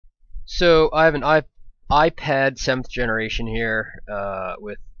So I have an iPad 7th generation here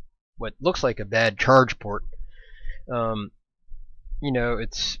with what looks like a bad charge port. Um,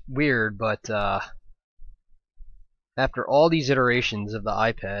 it's weird, but after all these iterations of the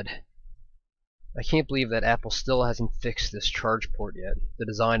iPad, I can't believe that Apple still hasn't fixed this charge port yet, the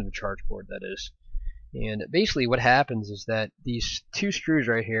design of the charge port, that is. And basically what happens is that these two screws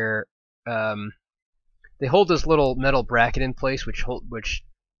right here, they hold this little metal bracket in place, which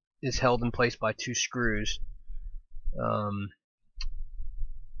is held in place by two screws. The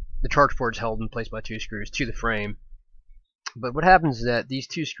charge port is held in place by two screws to the frame. But what happens is that these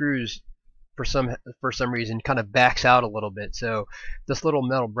two screws, for some reason, kind of backs out a little bit. So this little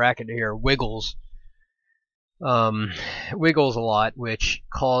metal bracket here wiggles a lot, which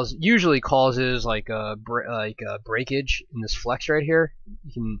usually causes like a breakage in this flex right here.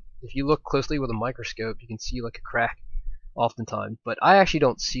 If you look closely with a microscope, you can see like a crack oftentimes, but I actually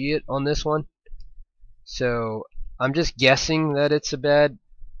don't see it on this one. So I'm just guessing that it's a bad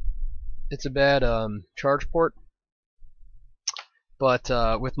charge port.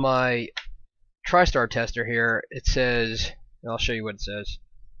 But with my TriStar tester here, it says, I'll show you what it says.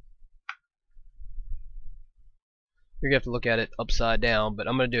 You're going to have to look at it upside down, but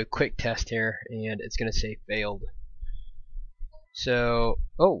I'm going to do a quick test here, and it's going to say failed. So,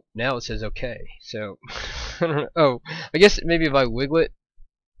 oh, now it says okay. So, I don't know. Oh, I guess maybe if I wiggle it,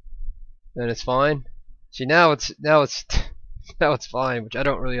 then it's fine. See, now it's fine, which I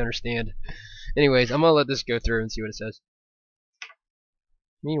don't really understand. Anyways, I'm going to let this go through and see what it says.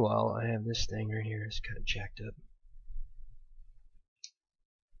 Meanwhile, I have this thing right here. It's kind of jacked up.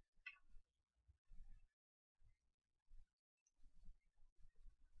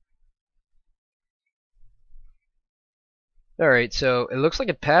 Alright, so it looks like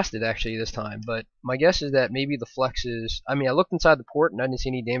it passed it actually this time, but my guess is that maybe the flex is... I mean, I looked inside the port and I didn't see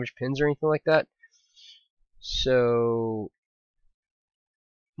any damaged pins or anything like that. So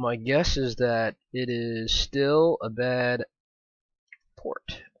my guess is that it is still a bad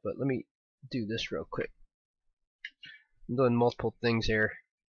port. But let me do this real quick. I'm doing multiple things here.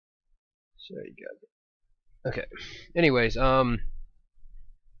 So you got it. Okay. Anyways,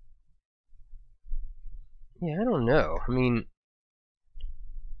 yeah, I don't know. I mean,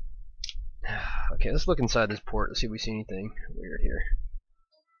 okay, let's look inside this port. Let's see if we see anything weird here.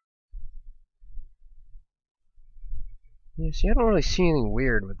 Yeah, see, I don't really see anything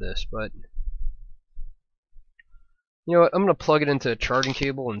weird with this, but you know what? I'm gonna plug it into a charging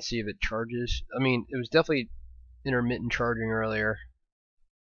cable and see if it charges. I mean, it was definitely intermittent charging earlier.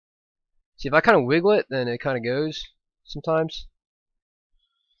 See, if I kind of wiggle it, then it kind of goes sometimes.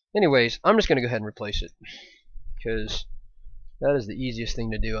 Anyways, I'm just gonna go ahead and replace it because that is the easiest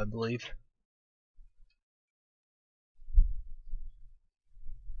thing to do, I believe.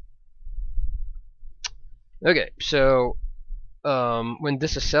 Okay, so when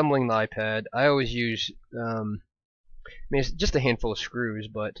disassembling the iPad, I always use, I mean, it's just a handful of screws,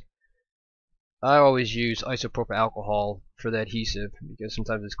 but I always use isopropyl alcohol for the adhesive because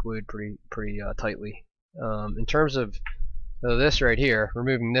sometimes it's glued pretty tightly. In terms of this right here,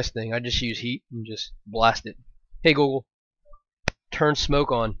 removing this thing, I just use heat and just blast it. Hey Google, turn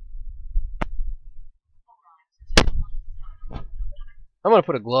smoke on. I'm gonna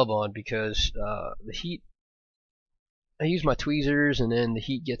put a glove on because the heat. I use my tweezers and then the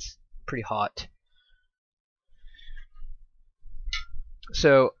heat gets pretty hot.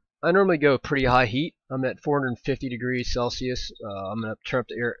 So I normally go pretty high heat. I'm at 450 degrees Celsius. I'm gonna turn up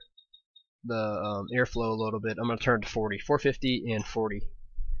the airflow a little bit. I'm gonna turn it to 40, 450 and 40,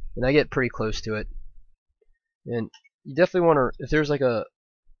 and I get pretty close to it. And you definitely want to, if there's like there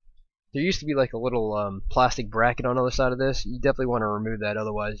used to be like a little plastic bracket on the other side of this, you definitely want to remove that,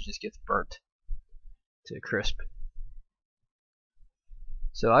 otherwise it just gets burnt to a crisp.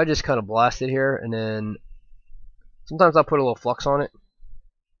 So I just kind of blast it here, and then sometimes I'll put a little flux on it.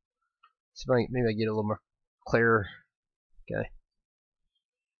 So maybe I get a little more clearer. Okay.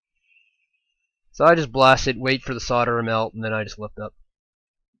 So I just blast it, wait for the solder to melt, and then I just lift up.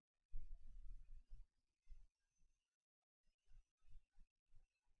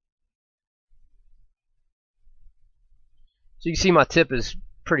 So you can see my tip is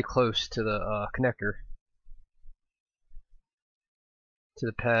pretty close to the connector, to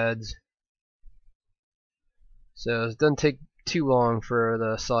the pads. So it doesn't take too long for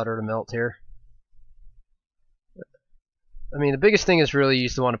the solder to melt here. I mean, the biggest thing is really you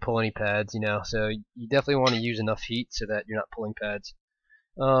just don't want to pull any pads, so you definitely want to use enough heat so that you're not pulling pads.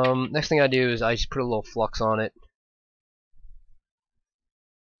 Next thing I do is I just put a little flux on it.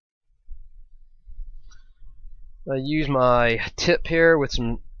 I use my tip here with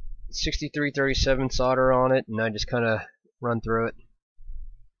some 6337 solder on it, and I just kind of run through it.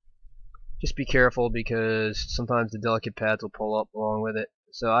 Just be careful because sometimes the delicate pads will pull up along with it.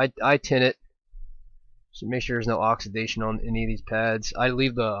 So I tin it, so make sure there's no oxidation on any of these pads. I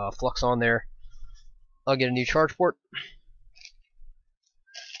leave the flux on there. I'll get a new charge port.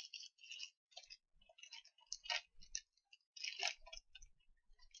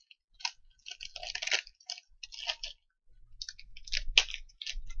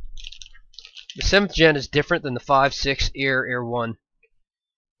 The 7th gen is different than the 5, 6, Air 1.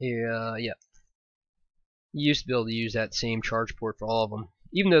 Yeah. You used to be able to use that same charge port for all of them.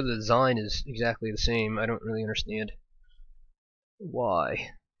 Even though the design is exactly the same, I don't really understand why.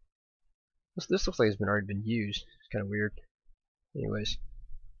 This looks like it's already been used. It's kind of weird. Anyways.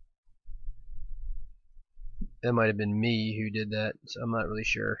 That might have been me who did that, so I'm not really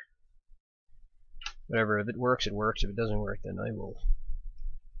sure. Whatever, if it works, it works. If it doesn't work, then I will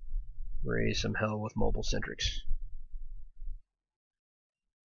raise some hell with mobile centrics.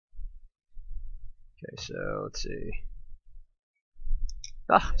 Okay, so let's see.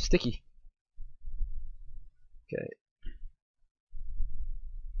 Ah, sticky. Okay.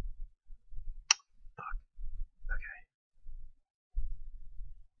 Okay.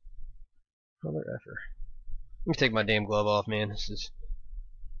 Mother effer. Let me take my damn glove off, man. This is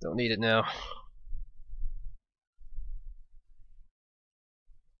don't need it now.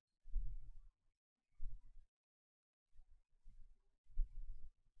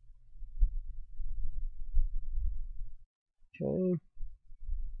 Okay.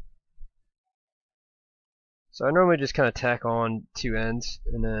 So I normally just kind of tack on 2 ends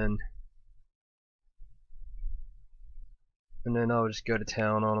and then I'll just go to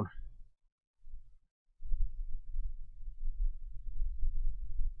town on them.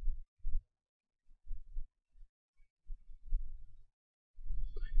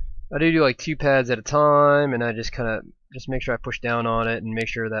 I do like 2 pads at a time, and I just kind of make sure I push down on it and make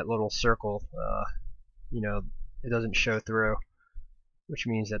sure that little circle, it doesn't show through, which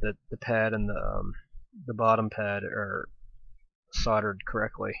means that the pad and the bottom pad are soldered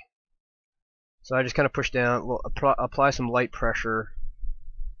correctly. So I just kind of push down, apply some light pressure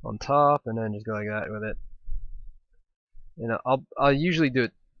on top, and then just go like that with it. And I'll usually do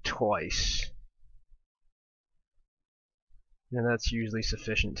it twice, and that's usually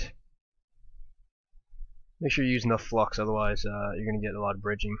sufficient. Make sure you use enough flux, otherwise you're going to get a lot of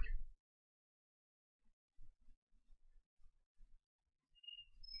bridging.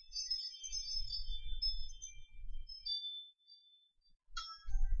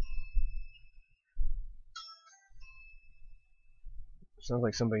 Sounds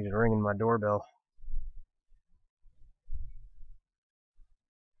like somebody's ringing my doorbell.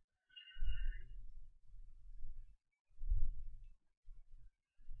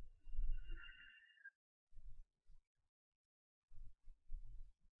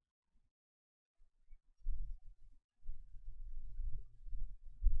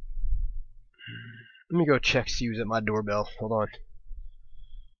 Let me go check see who's at my doorbell. Hold on.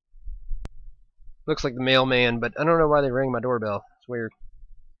 Looks like the mailman, but I don't know why they rang my doorbell. It's weird.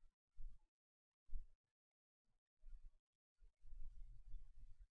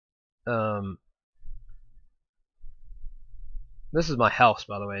 This is my house,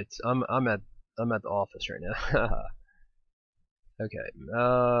 by the way. I'm at the office right now. Okay.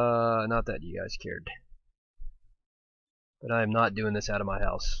 Not that you guys cared, but I am not doing this out of my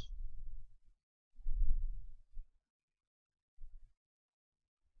house.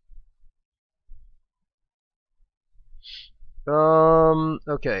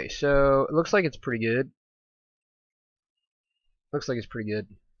 Okay, so it looks like it's pretty good. Looks like it's pretty good.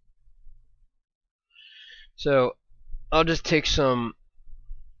 So I'll just take some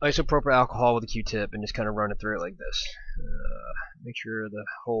isopropyl alcohol with a Q-tip and just kind of run it through it like this. Make sure the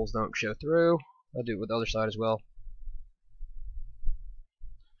holes don't show through. I'll do it with the other side as well.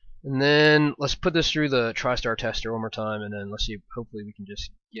 And then let's put this through the TriStar tester one more time, and then let's see. Hopefully we can just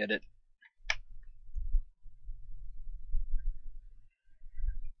get it.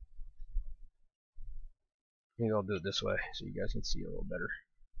 Maybe I'll do it this way so you guys can see a little better.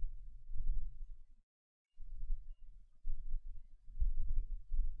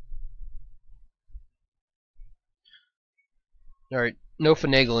 Alright, no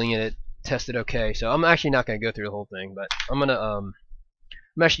finagling in it. Tested okay. So I'm actually not going to go through the whole thing, but I'm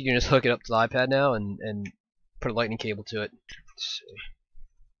actually going to just hook it up to the iPad now and put a lightning cable to it. Let's see.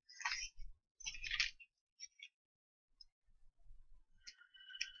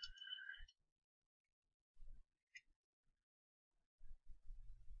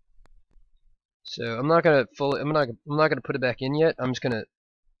 So I'm not gonna put it back in yet. I'm just gonna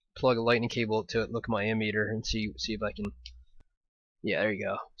plug a lightning cable to it, look at my ammeter, and see if I can. Yeah, there you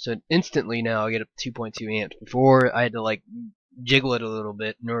go. So instantly now I get up to 2.2 amps. Before I had to like jiggle it a little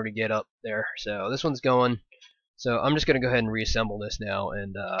bit in order to get up there. So this one's going. So I'm just gonna go ahead and reassemble this now,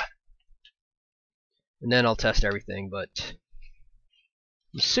 and then I'll test everything. But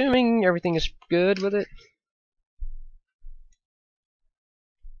I'm assuming everything is good with it.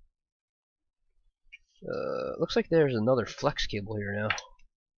 Looks like there's another flex cable here now.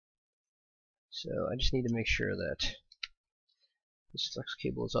 So I just need to make sure that this flex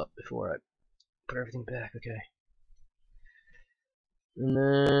cable is up before I put everything back. Okay. And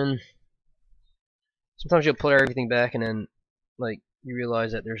then sometimes you'll put everything back and then like you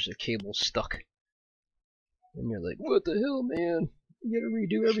realize that there's a cable stuck. And you're like, what the hell, man? You gotta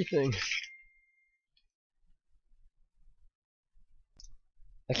redo everything.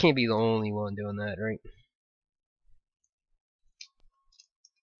 I can't be the only one doing that, right?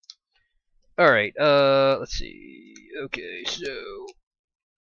 Alright, let's see. Okay, so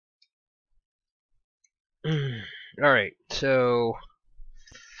alright, so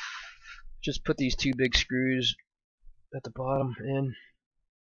just put these two big screws at the bottom in.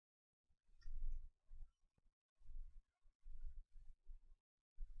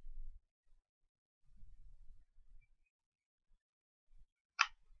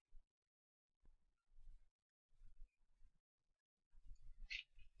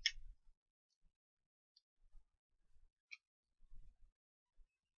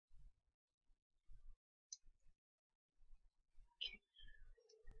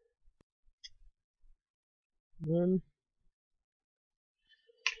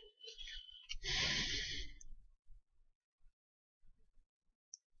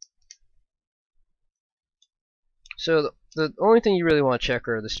 So the only thing you really want to check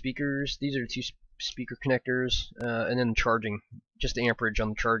are the speakers. These are two speaker connectors, and then charging, just the amperage on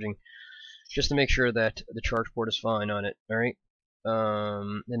the charging, just to make sure that the charge port is fine on it. All right,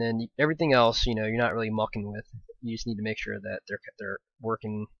 and then everything else, you know, you're not really mucking with. You just need to make sure that they're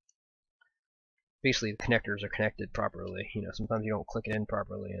working. Basically, the connectors are connected properly. You know, sometimes you don't click it in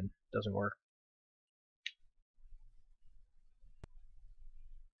properly and it doesn't work.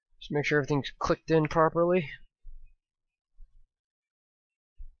 Just make sure everything's clicked in properly.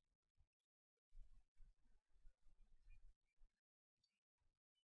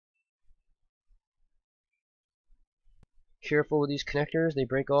 Careful with these connectors, they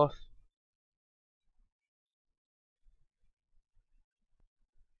break off.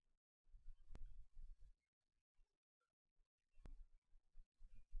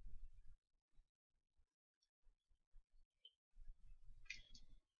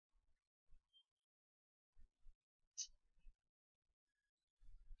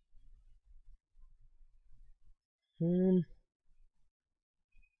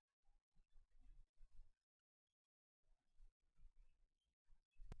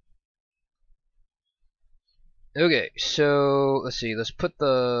 Okay, so let's see. Let's put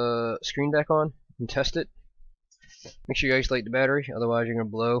the screen back on and test it. Make sure you isolate the battery, otherwise you're gonna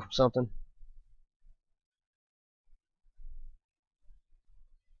blow something.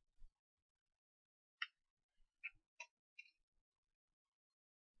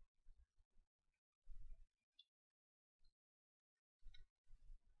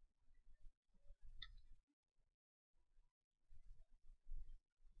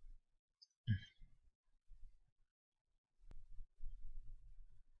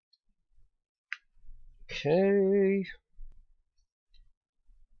 Okay.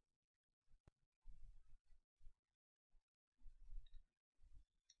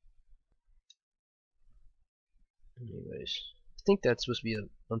 Anyways, I think that's supposed to be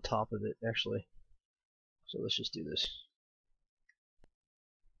on top of it, actually. So let's just do this.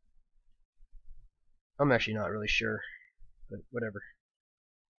 I'm actually not really sure, but whatever.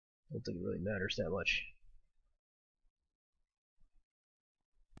 I don't think it really matters that much.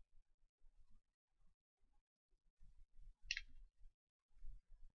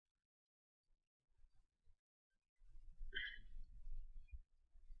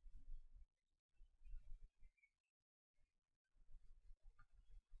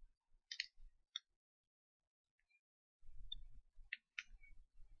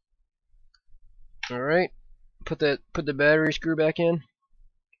 Alright, put the battery screw back in,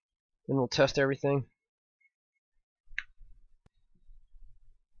 then we'll test everything.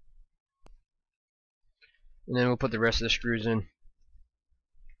 And then we'll put the rest of the screws in.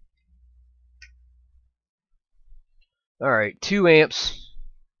 Alright, 2 amps,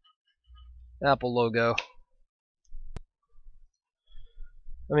 Apple logo.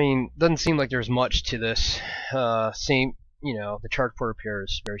 I mean, doesn't seem like there's much to this. Same you know, the charge port repair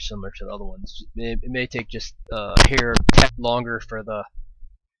is very similar to the other ones. It may take just a hair longer for the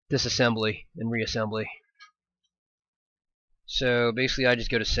disassembly and reassembly. So basically I just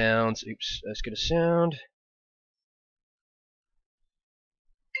go to sounds. Oops, let's go to sound.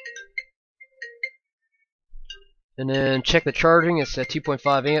 And then check the charging. It's at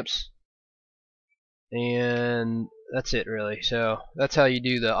 2.5 amps. And that's it really. So that's how you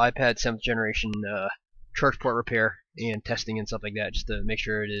do the iPad 7th generation charge port repair and testing and stuff like that, just to make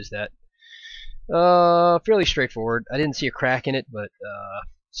sure it is that. Fairly straightforward. I didn't see a crack in it, but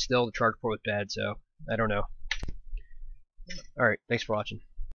still the charge port was bad, so I don't know. Alright, thanks for watching.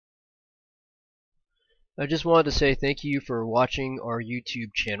 I just wanted to say thank you for watching our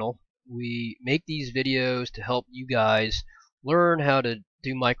YouTube channel. We make these videos to help you guys learn how to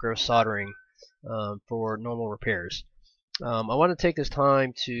do micro soldering for normal repairs. I want to take this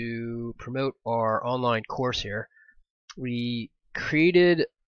time to promote our online course here. We created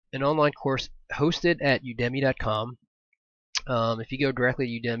an online course hosted at udemy.com. If you go directly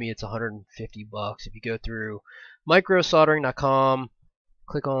to Udemy, it's $150. If you go through microsoldering.com,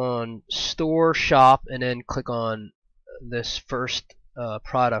 click on store shop, and then click on this first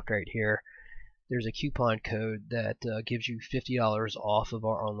product right here, there's a coupon code that gives you $50 off of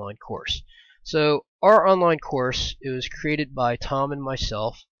our online course. So our online course, it was created by Tom and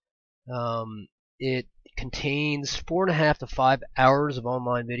myself. It contains 4.5 to 5 hours of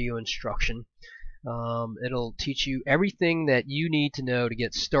online video instruction. It'll teach you everything that you need to know to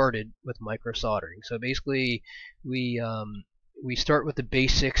get started with micro soldering. So basically, we start with the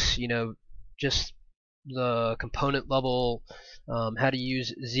basics, you know, just the component level, how to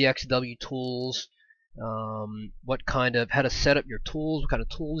use ZXW tools, how to set up your tools, what kind of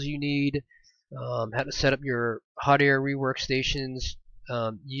tools you need, how to set up your hot air rework stations,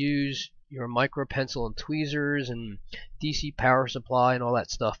 use your micro pencil and tweezers and DC power supply and all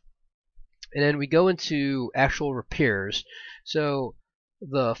that stuff. And then we go into actual repairs. So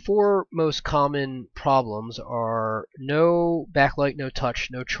the 4 most common problems are no backlight, no touch,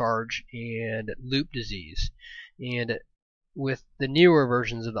 no charge, and loop disease. And with the newer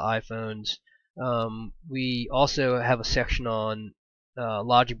versions of the iPhones, we also have a section on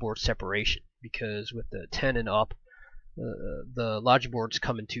logic board separation, because with the 10 and up, the logic boards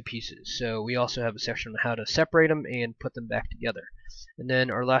come in 2 pieces. So we also have a section on how to separate them and put them back together. And then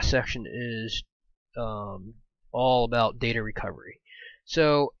our last section is all about data recovery.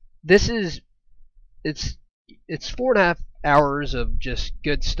 So this is it's 4.5 hours of just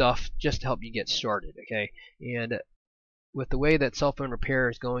good stuff just to help you get started, okay? And with the way that cell phone repair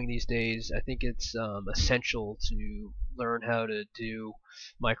is going these days, I think it's essential to learn how to do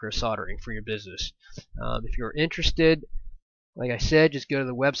micro soldering for your business. If you're interested, like I said, just go to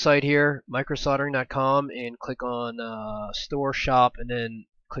the website here, microsoldering.com, and click on store shop, and then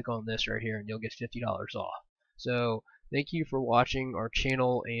click on this right here, and you'll get $50 off. So thank you for watching our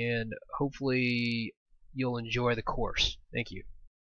channel, and hopefully you'll enjoy the course. Thank you.